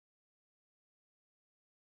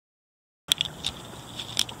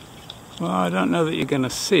Well, I don't know that you're going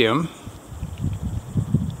to see them,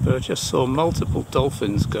 but I just saw multiple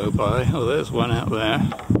dolphins go by. Oh, there's one out there,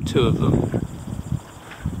 two of them.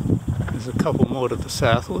 There's a couple more to the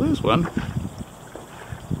south. Oh, there's one.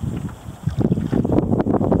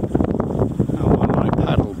 I'm on my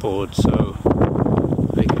paddle board, so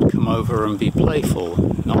they could come over and be playful,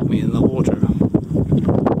 knock me in the water.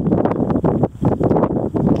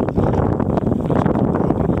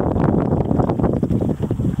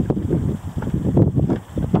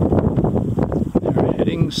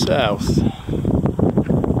 South.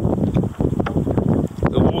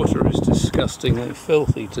 The water is disgustingly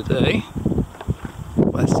filthy today.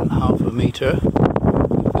 Less than half a metre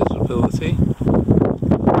visibility.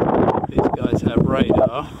 These guys have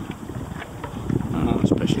radar,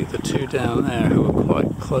 especially the two down there who are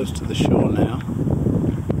quite close to the shore now.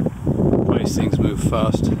 These things move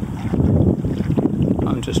fast.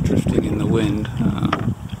 I'm just drifting in the wind.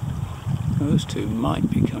 Those two might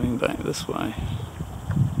be coming back this way.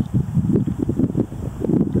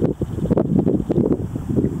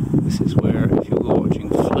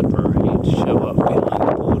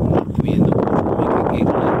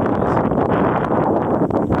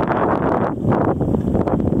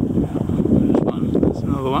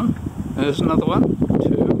 There's another one,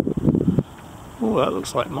 two. Oh, that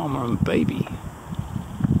looks like mama and baby.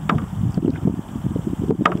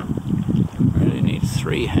 Really need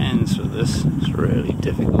three hands for this. It's really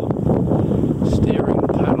difficult. Steering the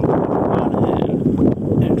paddle with one hand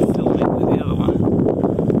and filming with the other one.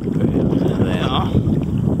 But there they are.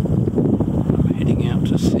 I'm heading out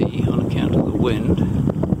to sea on account of the wind.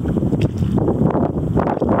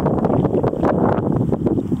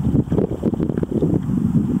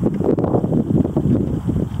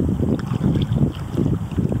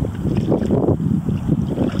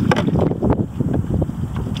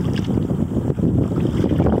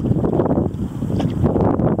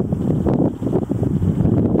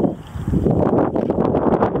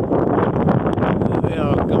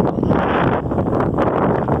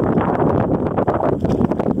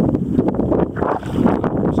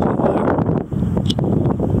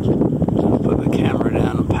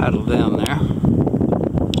 Down there,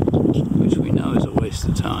 which we know is a waste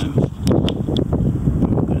of time.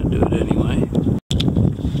 I'm going to do it anyway.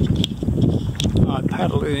 I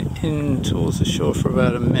paddled in towards the shore for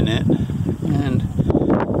about a minute and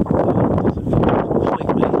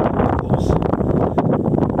completely, of course,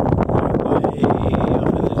 way off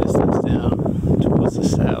in the distance down towards the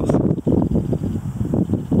south.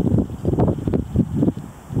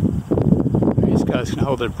 These guys can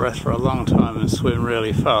hold their breath for a long time and swim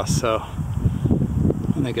really fast, so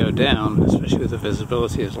when they go down, especially with the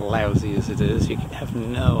visibility as lousy as it is, you have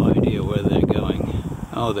no idea where they're going.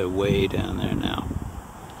 Oh, they're way down there now.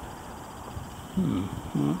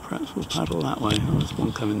 Well, perhaps we'll paddle that way. Oh, there's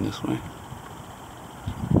one coming this way.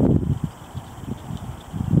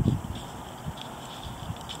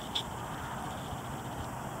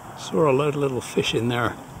 Saw a load of little fish in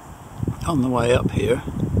there on the way up here.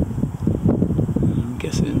 I'm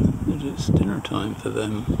guessing it's dinner time for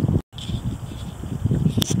them.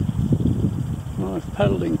 Well, I've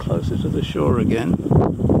paddled in closer to the shore again for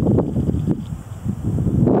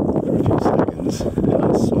a few seconds, and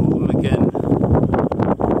I saw them again.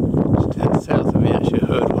 Just down south of me, I actually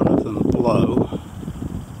heard one of them blow.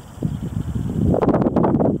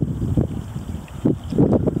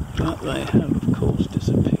 But they have, of course,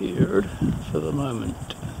 disappeared for the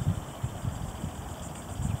moment.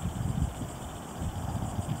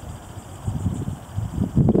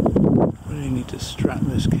 I need to strap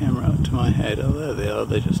this camera up to my head. Oh, there they are,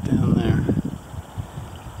 they're just down there.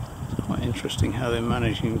 It's quite interesting how they're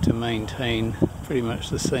managing to maintain pretty much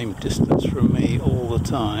the same distance from me all the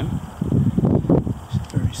time.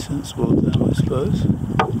 It's very sensible of them, I suppose.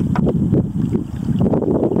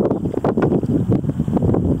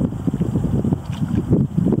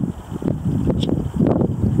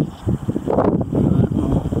 Right,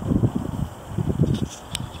 well,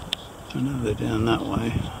 I know they're down that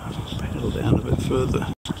way. Down a bit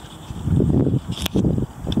further.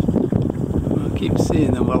 I keep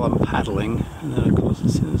seeing them while I'm paddling, and then of course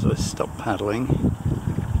as soon as I stop paddling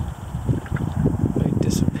they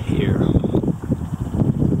disappear.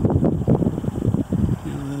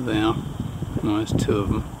 Yeah, there they are. Oh, there's two of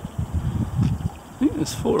them. I think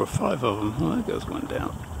there's 4 or 5 of them. Oh, there goes one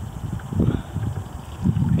down.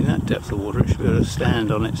 In that depth of water it should be able to stand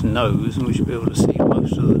on its nose and we should be able to see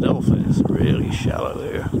most of the dolphins. It's really shallow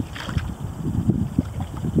here.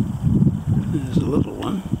 There's a little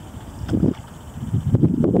one.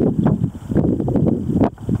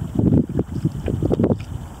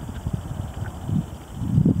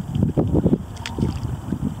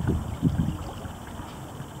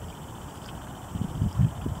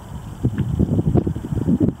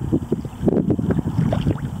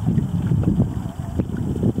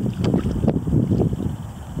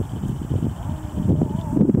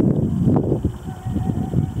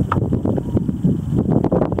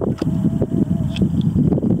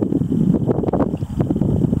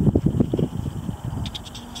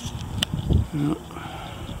 Oh.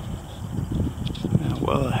 They're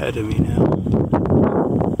well ahead of me now.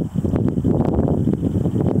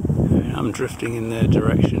 I mean, I'm drifting in their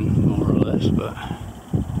direction more or less, but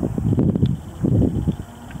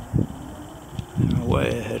they're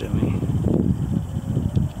way ahead of me.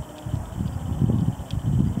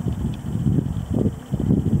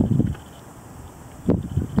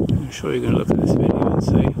 I'm sure you're going to look at this video and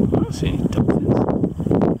say, I don't see any dolphins.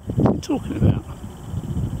 What are you talking about?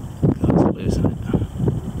 God's losing it.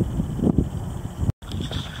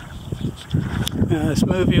 Now, this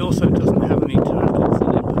movie also doesn't have any turtles,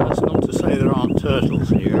 and it's personal to say there aren't turtles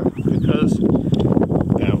here, because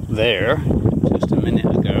out there, just a minute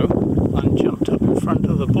ago, one jumped up in front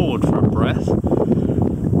of the board for a breath,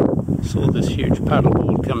 saw this huge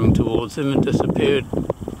paddleboard coming towards him and disappeared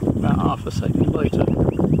about half a second later.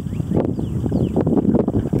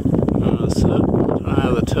 So, I don't know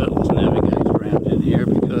how the turtles navigate around in here,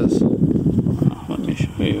 because, well, let me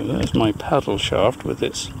show you, there's my paddle shaft with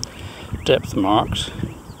its depth marks,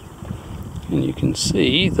 and you can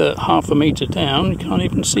see that half a metre down you can't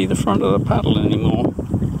even see the front of the paddle anymore.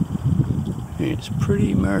 It's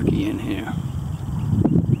pretty murky in here,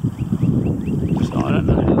 so I don't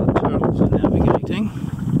know how the turtles are navigating.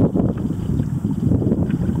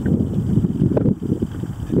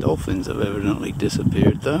 The dolphins have evidently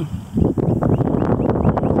disappeared though.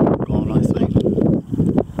 Gone, I think.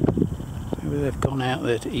 Maybe they've gone out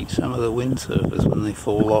there to eat some of the windsurfers when they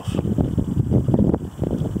fall off.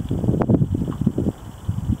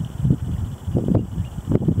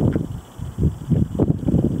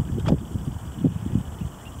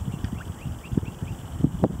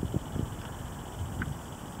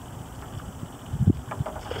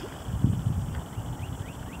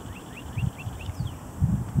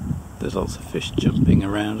 There's lots of fish jumping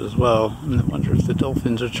around as well, and I wonder if the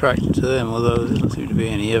dolphins are attracted to them, although there doesn't seem to be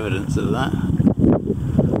any evidence of that.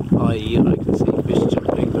 I.e., I can see fish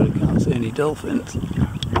jumping, but I can't see any dolphins.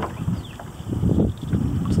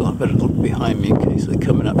 So I better look behind me in case they're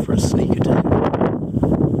coming up for a sneak attack.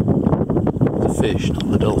 The fish, not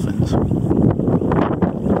the dolphins.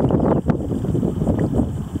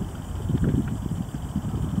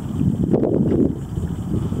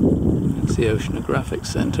 The Oceanographic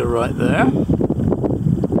Centre right there. Many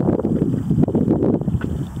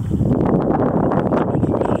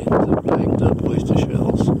millions of bagged up oyster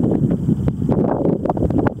shells.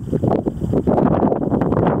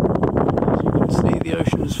 As you can see, the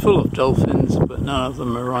ocean is full of dolphins, but none of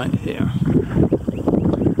them are right here.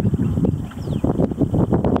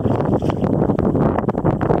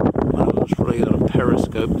 One of them's probably got a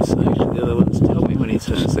periscope to say to the other ones, tell me when he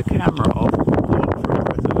turns the camera off.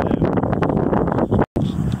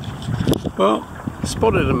 Well,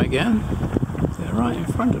 spotted them again. They're right in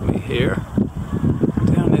front of me here,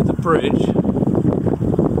 down near the bridge.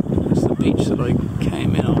 That's the beach that I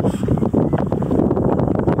came in off.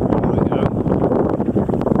 There we go.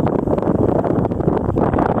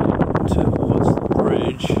 Towards the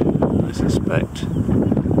bridge, I suspect,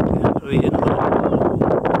 down to the inlet.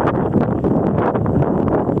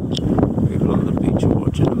 People on the beach are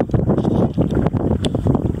watching them.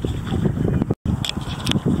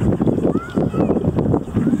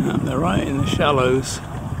 Right in the shallows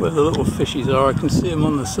where the little fishies are. I can see them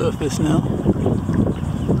on the surface now,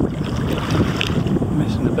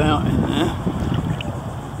 messing about in there.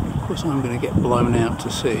 Of course I'm going to get blown out to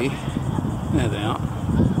sea. There they are.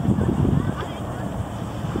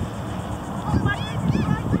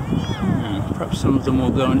 Perhaps some of them will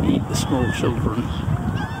go and eat the small children.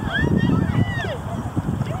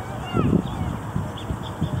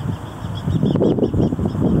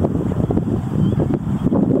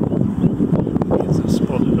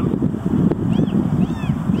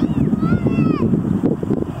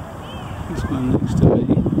 Next to me.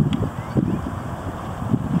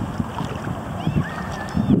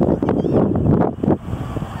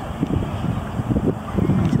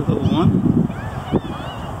 There's a little one.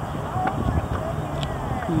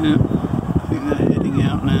 Yeah, I think they're heading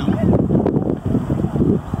out now.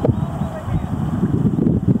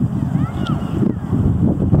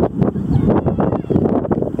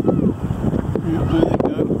 Yeah, there they go.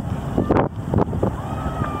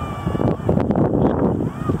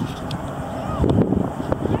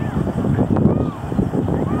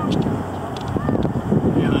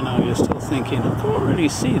 Thinking, I can't really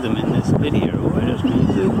see them in this video, why doesn't he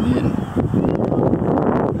zoom in?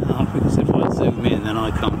 Oh, because if I zoom in then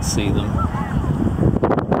I can't see them.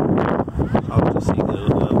 Hard to see the